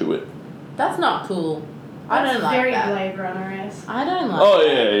citizenship to it. That's not cool. I That's don't like very that. Blade Runner-esque. I don't like Oh that.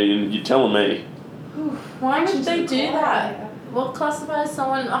 yeah, you're telling me. Why would they do Yeah. that? What classifies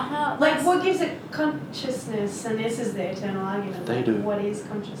someone? Like, what gives it consciousness? And this is the eternal argument. They like, do. What is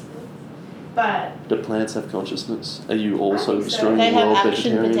consciousness? But Do plants have consciousness? Are you also think so. destroying They the have world,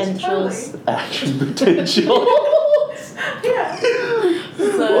 action vegetarians? potentials. Action potential. yeah,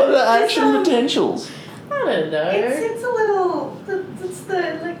 So, What are action It's, potentials? I don't know. it's a little. It's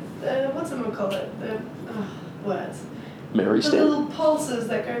the what's it call it? The words. Mary The Stan? little pulses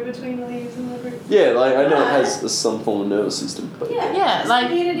that go between the leaves and the roots. Yeah, like I know it Right. has some form of nervous system, but Yeah, Yeah, this like-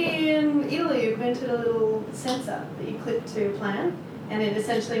 community in Italy invented a little sensor that you clip to a plant, and it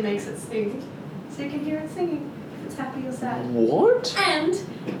essentially makes it sing, so you can hear it singing if it's happy or sad. what? And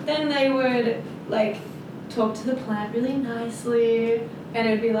then they would like talk to the plant really nicely, and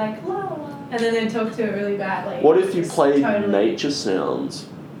it would be like la la, and then they'd talk to it really badly. What if you Just played totally nature sounds?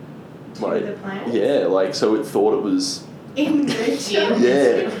 to Like, the plant? yeah, like so it thought it was In nature.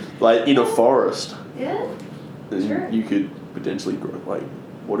 yeah, like in a forest. Yeah. Then Sure. you could potentially grow. Like,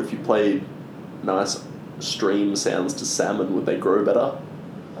 what if you played nice stream sounds to salmon? Would they grow better?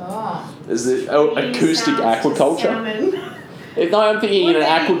 Oh. Is it Singing acoustic sounds to aquaculture? salmon. No, I'm thinking in Would an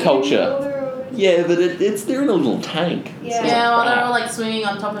they be aquaculture. in water or- Yeah, but it's they're in a little tank. Yeah. It's Yeah, well, like they're crap. all like swinging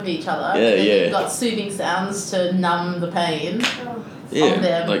on top of each other. Yeah, and yeah. You've got soothing sounds to numb the pain. Oh, Yeah, on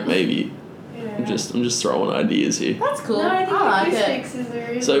them. like maybe. yeah. I'm just throwing ideas here. That's cool. No, I think like it. acoustics is a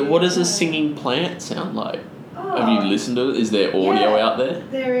really So, what does a good singing plant sound like? Oh, Have you listened to it? Is there audio Yeah. out there?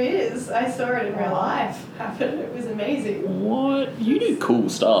 There is. I saw it in real Wow. life happen. It was amazing. What? You do cool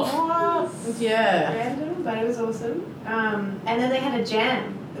stuff. What? Yeah. Random, but it was awesome. And then they had a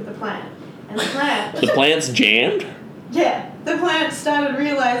jam with the plant. And the plant, The plant's jammed? yeah, the plant started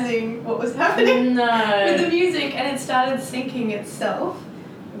realizing what was happening with the No. music, and it started syncing itself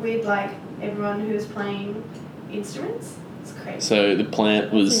with like everyone who was playing instruments. It's crazy. So the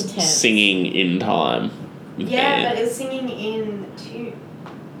plant was That's intense. singing in time with Yeah, hand. but it was singing in tune.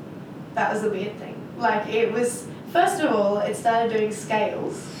 That was the weird thing. Like, it was, first of all, it started doing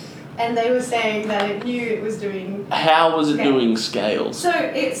scales, and they were saying that it knew it was doing. How was it Okay. doing scales? So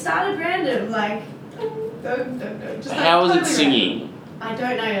it started random, like. Dun, dun, dun, just like How is it totally singing? random. I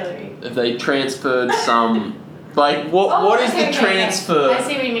don't know, Hillary. If they transferred some, like what is okay, the okay, transfer okay. I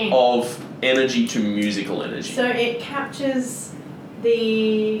see what you mean. of energy to musical energy? So it captures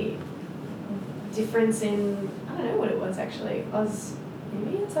the difference in, I don't know what it was actually,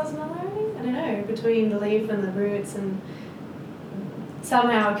 maybe it's osmolarity? I don't know, between the leaf and the roots, and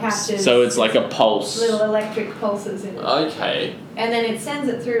somehow it captures So it's like a pulse. little electric pulses in it. Okay. And then it sends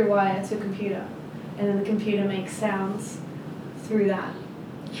it through a wire to a computer, and then the computer makes sounds through that.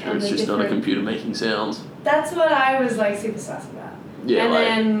 Sure, And it's the just not a different- computer making sounds. That's what I was like super sus about. Yeah, and like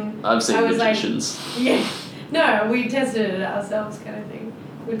then I've seen I was like- magicians. Yeah. No, we tested it ourselves kind of thing.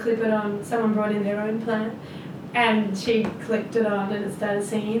 We clip it on, someone brought in their own plant, and she clicked it on and it started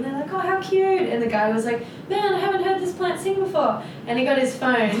singing. They're like, oh, how cute. And the guy was like, man, I haven't heard this plant sing before. And he got his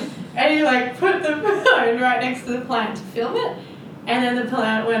phone And he like put the phone right next to the plant to film it, and then the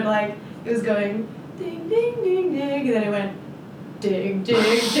plant went like, it was going ding ding ding ding, and then it went ding ding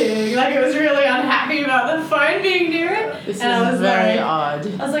ding, like it was really unhappy about the phone being near it. This and I is was very like,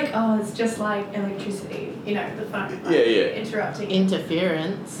 odd. I was like, oh, it's just like electricity, you know, the phone like, Yeah. interrupting.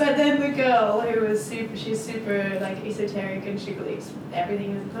 Interference. But then the girl who was she's super like esoteric and she believes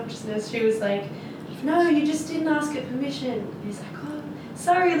everything is consciousness, she was like, no, you just didn't ask it permission. And he's like, oh,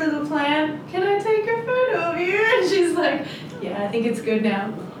 sorry little plant, can I take a photo of you? And she's like, yeah, I think it's good now.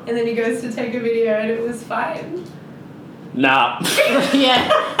 And then he goes to take a video and it was fine. Nah. Yeah.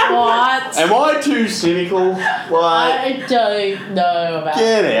 What? Am I too cynical? Like, I don't know about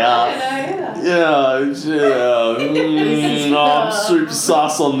get I out. don't know I'm super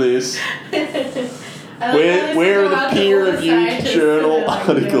sus on this. Where are the peer-reviewed journal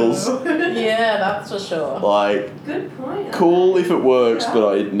articles? Yeah, that's for sure. Like, Good point. cool if it works,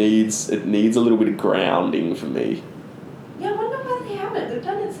 but it needs a little bit of grounding for me. Yeah, I wonder why they haven't. They've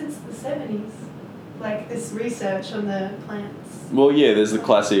done it since the 70s. Like this research on the plants. Well, yeah, there's the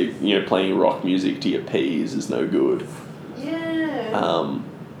classic, playing rock music to your peas is no good. Yeah.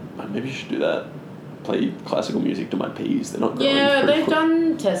 Maybe you should do that. Play classical music to my peas. They're not growing. Yeah, very they've quick.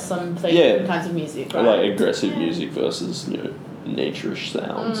 done tests on playing Yeah. different kinds of music, right? Like aggressive music versus, nature-ish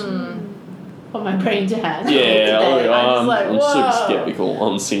sounds. Put my brain to hand. Yeah, today. I'm whoa. super skeptical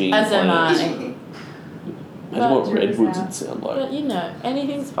on singing As am plants. I. Imagine what But redwoods turns would sound like. But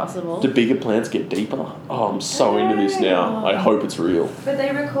anything's possible. Do bigger plants get deeper? Oh, I'm so into this now. I hope it's real. But they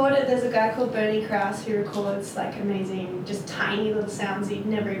recorded, there's a guy called Bernie Krause who records like amazing, just tiny little sounds you'd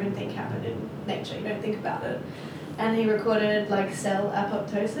never even think happen in nature. You don't think about it. And he recorded like cell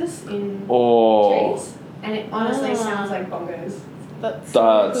apoptosis in Oh, trees. And it honestly sounds like bongos. That's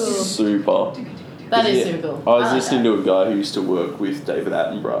that's cool. super. That is Yeah. super cool. I was like listening that. to a guy who used to work with David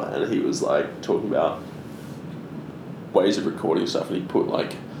Attenborough, and he was like talking about ways of recording stuff, and he put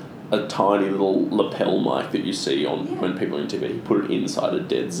like a tiny little lapel mic that you see on when people are in TV. He put it inside a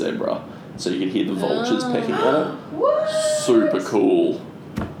dead zebra, so you could hear the vultures pecking at it. What? Super cool.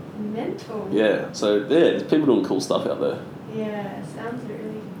 Mental. Yeah. So yeah, there's people doing cool stuff out there. Yeah, sounds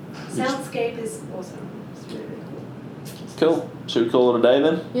really. Soundscape is awesome. It's really, really cool. Cool. Should we call it a day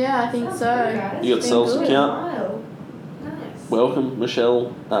then? Yeah, I think Sounds so. good, guys. You got Been selves good. account? Smile. Nice. Welcome,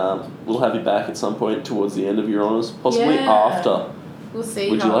 Michelle. We'll have you back at some point towards the end of your honours, possibly Yeah. after. We'll see.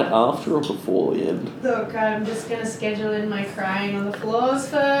 Would you how- like after or before the end? Look, I'm just gonna schedule in my crying on the floors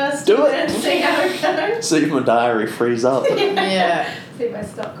first. Do and it. then see how it goes. See if my diary frees up. Yeah. See if I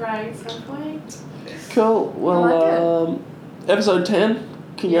stop crying at some point. Cool. Well, I like episode 10.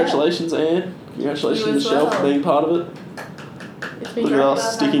 Congratulations, Anne. Congratulations, You as Michelle, for well. being part of it. It's been Look at great.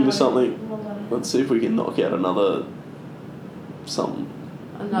 us sticking to something. Well done. Let's see if we can knock out another something.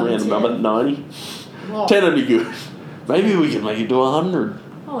 Another Random 10. number, 90. Whoa. 10 would be good. Maybe we can make it to 100.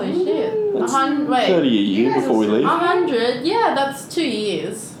 Holy shit. That's 100. 30 Wait. a year You guys before we are leave. 100. Yeah, that's 2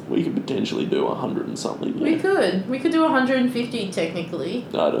 years. We could potentially do 100 and something. Yeah. We could. We could do 150 technically.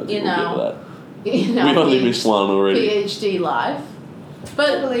 No, I don't think You we'll know, get to that. In We our only missed one already. PhD life. I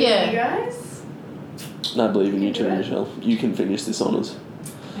But believe in you yeah. guys. No, I believe in you You too, do it. Michelle. You can finish this honours.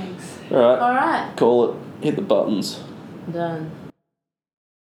 Thanks. Alright, Alright. call it. Hit the buttons. Done.